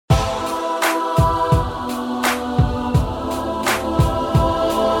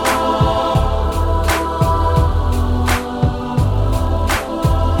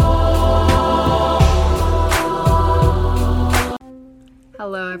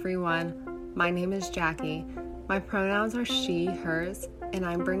everyone. My name is Jackie. My pronouns are she, hers, and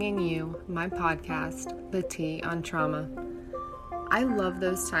I'm bringing you my podcast, The Tea on Trauma. I love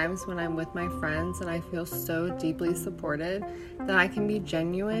those times when I'm with my friends and I feel so deeply supported that I can be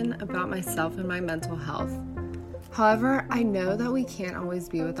genuine about myself and my mental health. However, I know that we can't always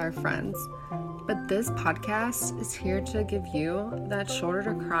be with our friends, but this podcast is here to give you that shoulder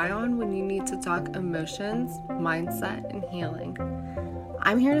to cry on when you need to talk emotions, mindset, and healing.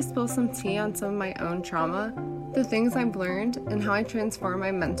 I'm here to spill some tea on some of my own trauma, the things I've learned, and how I transform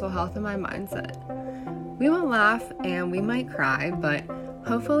my mental health and my mindset. We will laugh and we might cry, but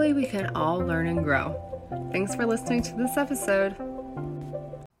hopefully we can all learn and grow. Thanks for listening to this episode.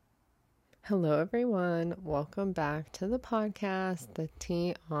 Hello everyone, welcome back to the podcast, The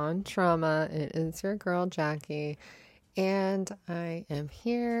Tea on Trauma. It is your girl Jackie, and I am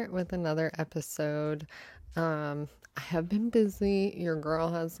here with another episode. I have been busy. Your girl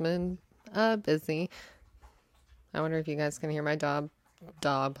has been busy. I wonder if you guys can hear my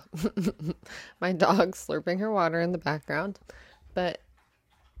my dog slurping her water in the background. But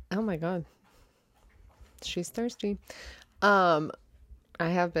oh my god, she's thirsty. I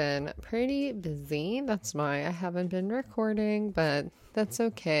have been pretty busy. That's why I haven't been recording, but that's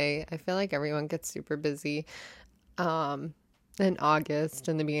okay. I feel like everyone gets super busy in August,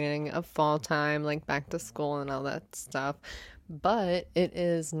 in the beginning of fall time, like back to school and all that stuff. But it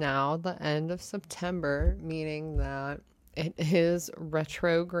is now the end of September, meaning that it is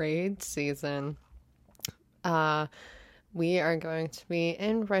retrograde season. We are going to be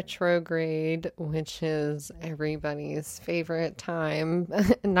in retrograde, which is everybody's favorite time.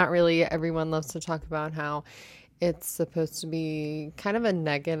 Not really. Everyone loves to talk about how it's supposed to be kind of a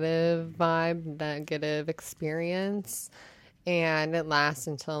negative vibe, negative experience. And it lasts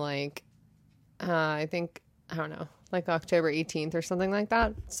until like October 18th or something like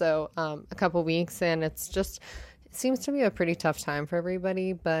that. So a couple weeks, and it seems to be a pretty tough time for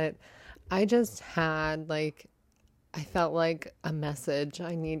everybody. But I just had I felt like a message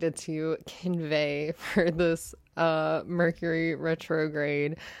I needed to convey for this Mercury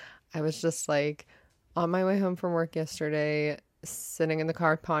retrograde. I was just on my way home from work yesterday, sitting in the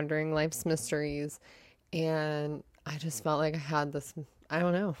car pondering life's mysteries, and I just felt like I had this,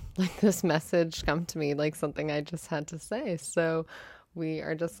 this message come to me, something I just had to say. So we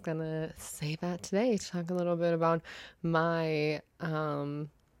are just gonna say that today, talk a little bit about my,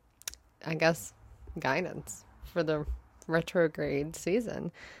 guidance for the retrograde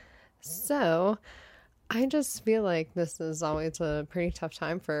season. So I just feel like this is always a pretty tough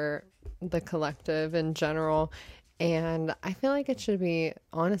time for the collective in general. And I feel like it should be,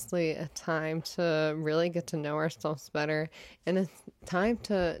 honestly, a time to really get to know ourselves better. And it's time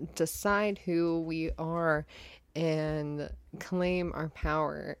to decide who we are and claim our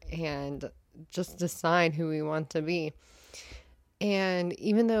power and just decide who we want to be. And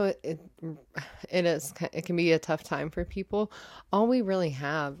even though it can be a tough time for people, all we really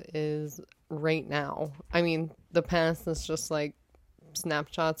have is right now. I mean, the past is just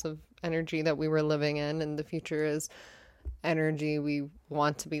snapshots of energy that we were living in, and the future is energy we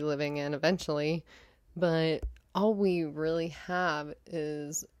want to be living in eventually. But all we really have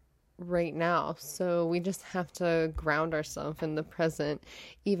is right now. So we just have to ground ourselves in the present,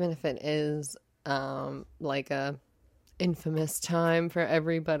 even if it is a infamous time for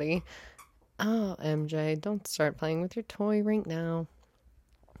everybody. Oh, MJ, don't start playing with your toy right now.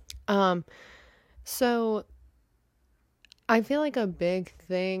 So I feel like a big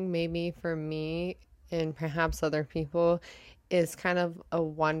thing maybe for me and perhaps other people is kind of a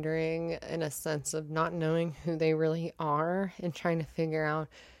wondering, in a sense of not knowing who they really are and trying to figure out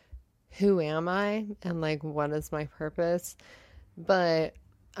who am I and what is my purpose. But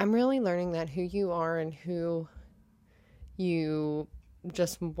I'm really learning that who you are and who you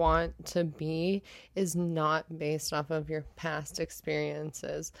just want to be is not based off of your past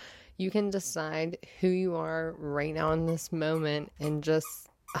experiences. You can decide who you are right now in this moment and just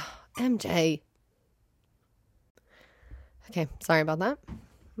MJ. Okay, sorry about that.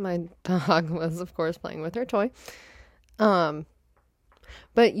 My dog was, of course, playing with her toy. But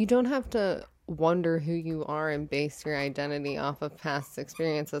you don't have to wonder who you are and base your identity off of past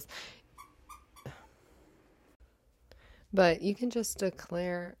experiences. But you can just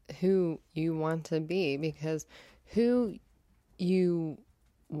declare who you want to be, because who you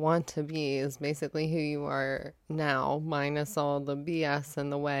want to be is basically who you are now, minus all the BS in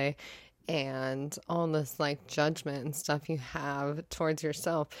the way and all this judgment and stuff you have towards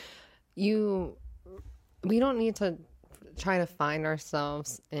yourself. We don't need to try to find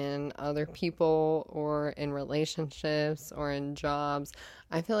ourselves in other people or in relationships or in jobs.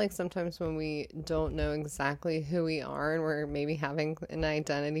 I feel like sometimes when we don't know exactly who we are and we're maybe having an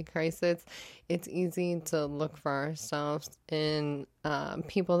identity crisis, it's easy to look for ourselves in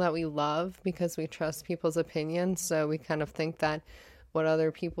people that we love because we trust people's opinions. So we kind of think that what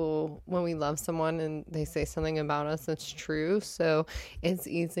other people, when we love someone and they say something about us, it's true. So it's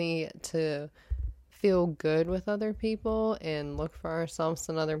easy to feel good with other people and look for ourselves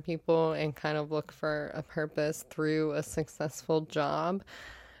in other people and kind of look for a purpose through a successful job.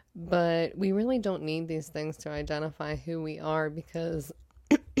 But we really don't need these things to identify who we are, because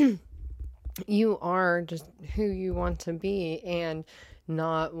you are just who you want to be and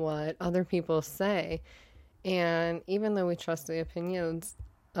not what other people say. And even though we trust the opinions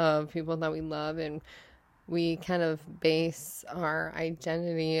of people that we love and we kind of base our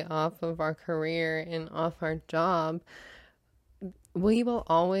identity off of our career and off our job, we will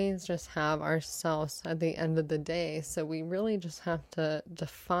always just have ourselves at the end of the day. So we really just have to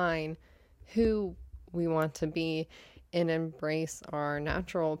define who we want to be and embrace our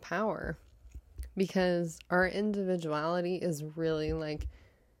natural power, because our individuality is really like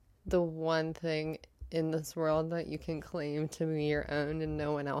the one thing in this world that you can claim to be your own and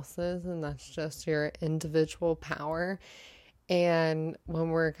no one else's, and that's just your individual power. And when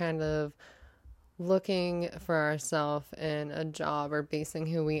we're kind of looking for ourselves in a job or basing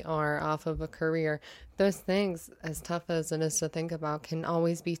who we are off of a career, those things, as tough as it is to think about, can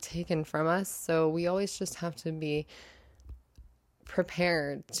always be taken from us. So we always just have to be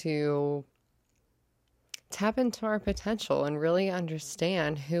prepared to tap into our potential and really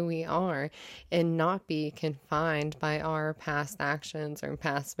understand who we are and not be confined by our past actions or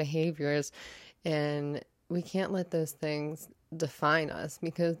past behaviors. And we can't let those things define us,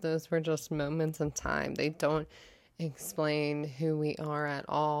 because those were just moments in time. They don't explain who we are at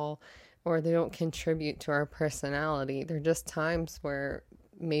all, or they don't contribute to our personality. They're just times where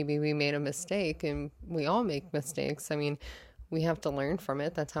maybe we made a mistake, and we all make mistakes. I mean, we have to learn from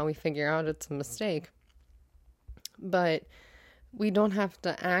it. That's how we figure out it's a mistake. But we don't have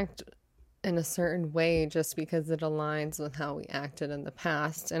to act in a certain way just because it aligns with how we acted in the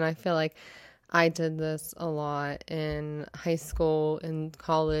past. And I feel like I did this a lot in high school and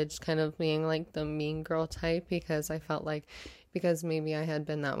college, kind of being like the mean girl type, because I felt like because maybe I had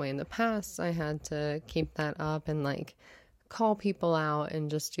been that way in the past, I had to keep that up and like call people out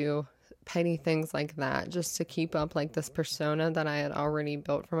and just do petty things like that just to keep up like this persona that I had already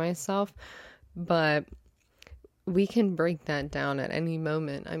built for myself. But we can break that down at any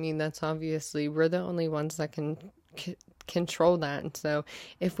moment. I mean, that's obviously, we're the only ones that can control that. And so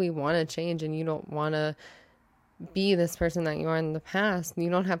if we want to change and you don't want to be this person that you are in the past, you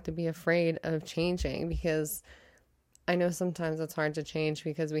don't have to be afraid of changing, because I know sometimes it's hard to change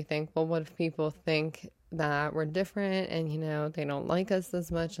because we think, well, what if people think that we're different and, you know, they don't like us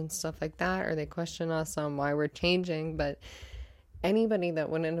as much and stuff like that, or they question us on why we're changing. But anybody that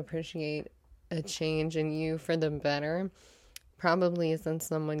wouldn't appreciate a change in you for the better probably isn't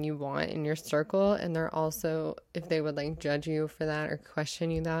someone you want in your circle. And they're also, if they would like judge you for that or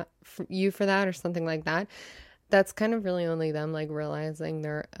question you for that or something like that, that's kind of really only them like realizing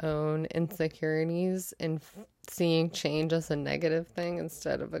their own insecurities and seeing change as a negative thing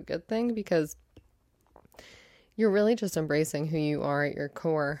instead of a good thing, because you're really just embracing who you are at your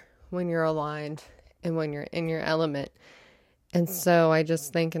core when you're aligned and when you're in your element. And so I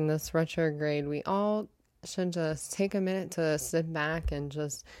just think in this retrograde, we all should just take a minute to sit back and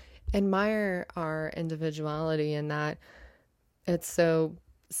just admire our individuality, and that it's so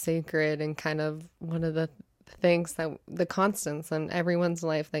sacred and kind of one of the things that the constants in everyone's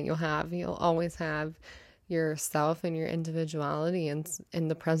life that you'll always have yourself and your individuality in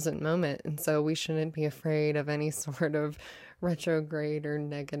the present moment. And so we shouldn't be afraid of any sort of retrograde or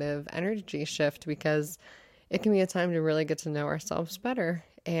negative energy shift, because it can be a time to really get to know ourselves better.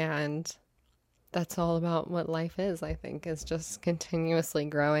 And that's all about what life is, I think, is just continuously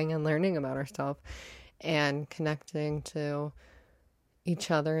growing and learning about ourselves and connecting to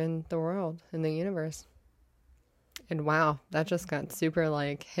each other in the world, in the universe. And wow, that just got super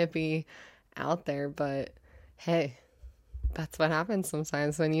like hippie out there, but hey, that's what happens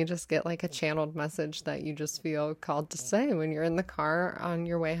sometimes when you just get like a channeled message that you just feel called to say when you're in the car on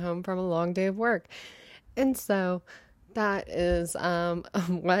your way home from a long day of work. And so that is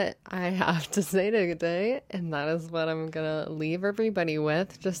what I have to say today, and that is what I'm gonna leave everybody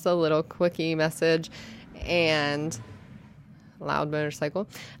with. Just a little quickie message and loud motorcycle.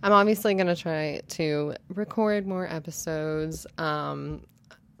 I'm obviously gonna try to record more episodes,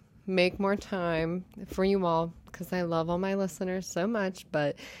 make more time for you all. because I love all my listeners so much.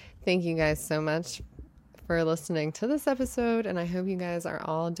 But thank you guys so much for listening to this episode, and I hope you guys are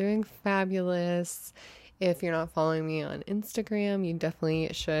all doing fabulous. If you're not following me on Instagram, you definitely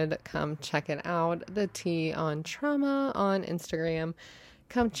should come check it out. The Tea on Trauma on Instagram.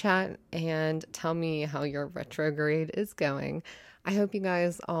 Come chat and tell me how your retrograde is going. I hope you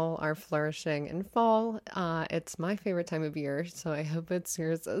guys all are flourishing in fall. It's my favorite time of year, so I hope it's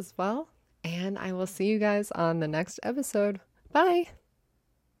yours as well. And I will see you guys on the next episode. Bye!